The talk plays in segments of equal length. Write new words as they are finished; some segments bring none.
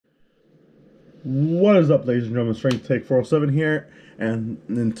What is up, ladies and gentlemen? Strength Take 407 here, and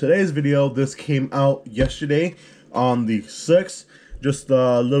in today's video, this came out yesterday on the 6th. Just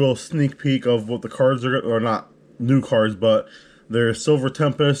a little sneak peek of what the cards are, or not new cards, but there's Silver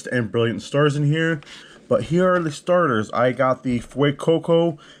Tempest and Brilliant Stars in here. But here are the starters. I got the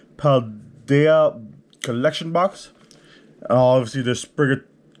Fuecoco Paldea collection box. Obviously, there's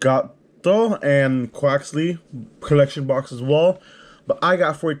Sprigato and Quaxley collection box as well. But I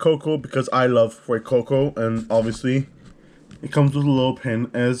got Fuecoco because I love Fuecoco, and obviously it comes with a little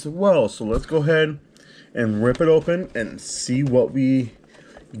pin as well. So let's go ahead and rip it open and see what we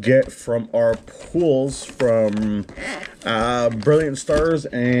get from our pools from Brilliant Stars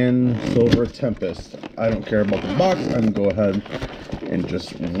and Silver Tempest. I don't care about the box. I'm gonna go ahead and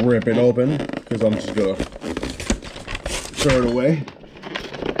just rip it open because I'm just gonna throw it away.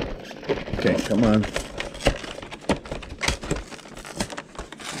 Okay, come on.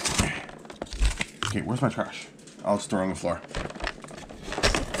 Okay, where's my trash? I'll just throw it on the floor.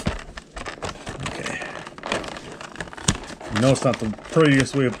 Okay. I know it's not the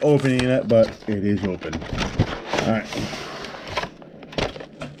prettiest way of opening it, but it is open. Alright.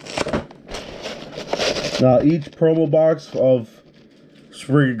 Now, each promo box of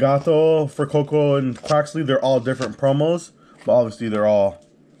Sprigato, Fuecoco, and Quaxley, they're all different promos. But obviously, they're all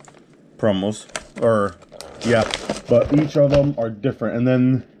promos. Or, yeah. But each of them are different. And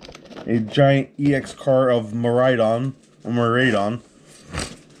then a giant EX card of Miraidon,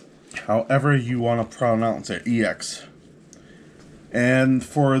 however you want to pronounce it, EX. And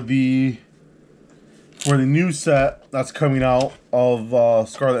for the new set that's coming out of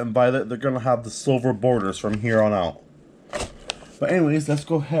Scarlet and Violet, they're gonna have the silver borders from here on out. But anyways, let's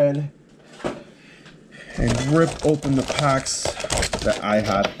go ahead and rip open the packs that I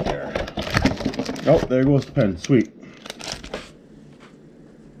have here. Oh, there goes the pen. Sweet.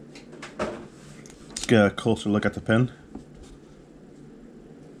 Get a closer look at the pen.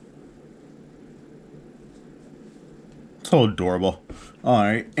 So adorable.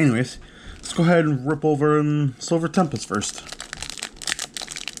 Alright, anyways, let's go ahead and rip over Silver Tempest first.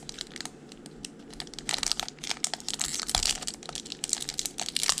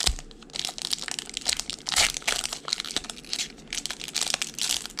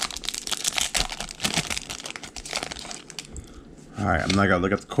 Alright, I'm not gonna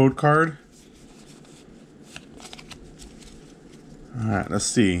look at the code card. Alright, let's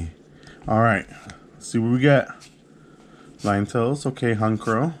see. Alright, let's see what we get. Linetails, okay,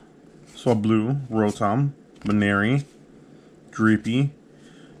 Huncrow, Swablu, Rotom, Maneri, Dreepy,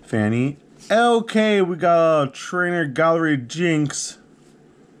 Fanny. Okay, we got a Trainer Gallery Jinx.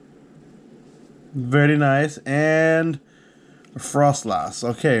 Very nice. And a Frostlass.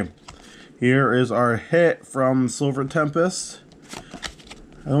 Okay, here is our hit from Silver Tempest.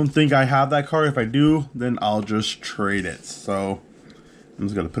 I don't think I have that card. If I do, then I'll just trade it. So I'm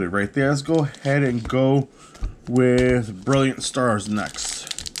just gonna put it right there. Let's go ahead and go with Brilliant Stars next.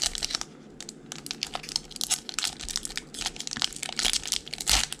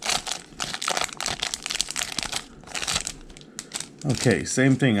 Okay,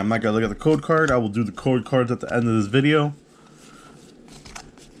 same thing. I'm not gonna look at the code card. I will do the code cards at the end of this video.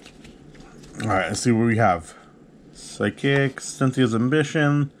 Alright, let's see what we have. Psychic, Cynthia's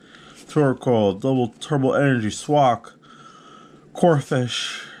Ambition, Torkoal, Double Turbo Energy, Swak,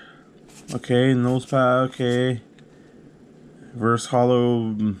 Corphish, okay, Nosepad, okay, Reverse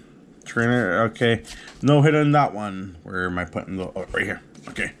Hollow, Trainer, okay, no hit on that one. Where am I putting the, oh, right here,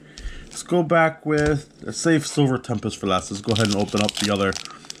 okay. Let's go back with a safe Silver Tempest for last. Let's go ahead and open up the other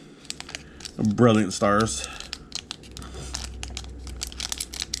Brilliant Stars.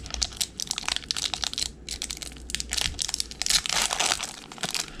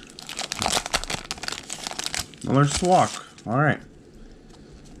 Another Swak. Alright.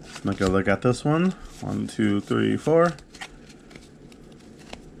 I'm not gonna look at this one. 1, 2, 3, 4.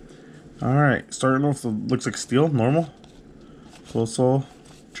 Alright. Starting off with looks like steel, normal. Colossal,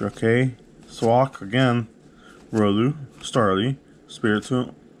 Drake, Swak again. Rolu, Starly,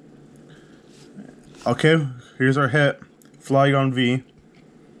 Spiritomb. Okay, here's our hit. Flygon V.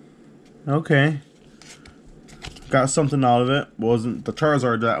 Okay. Got something out of it. Wasn't the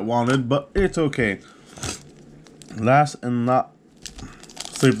Charizard that I wanted, but it's okay. Last and not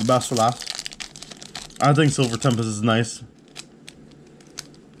save the best for last. I think Silver Tempest is nice.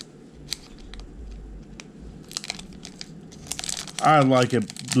 I like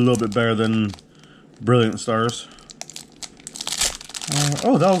it a little bit better than Brilliant Stars.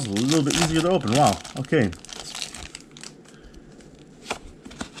 Oh, that was a little bit easier to open. Wow. Okay.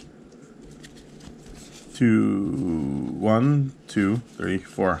 2, 1, 2, 3,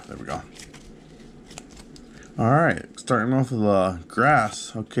 4. There we go. Alright, starting off with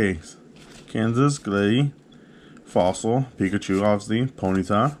grass. Okay, Kansas, Glady, Fossil, Pikachu, obviously,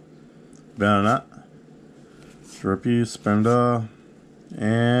 Ponyta, Banana, Drippy, Spenda,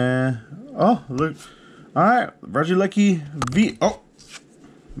 and oh look, alright, Regieleki V. Oh,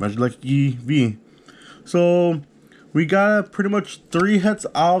 Regieleki V. So we got pretty much 3 hits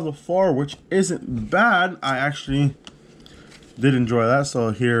out of the 4, which isn't bad. I actually did enjoy that.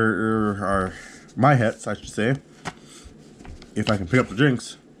 So here are my hits, I should say. If I can pick up the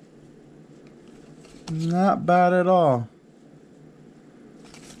drinks. Not bad at all.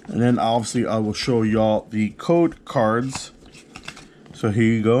 And then obviously I will show y'all the code cards. So here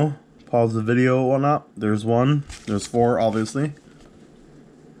you go. Pause the video or not. There's 1. There's 4 obviously.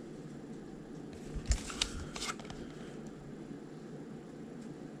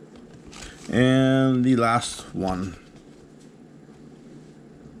 And the last one.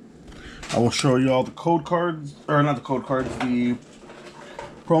 I will show you all the code cards, or not the code cards, the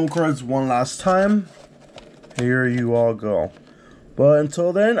promo cards one last time. Here you all go. But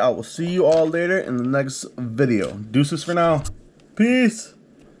until then, I will see you all later in the next video. Deuces for now. Peace.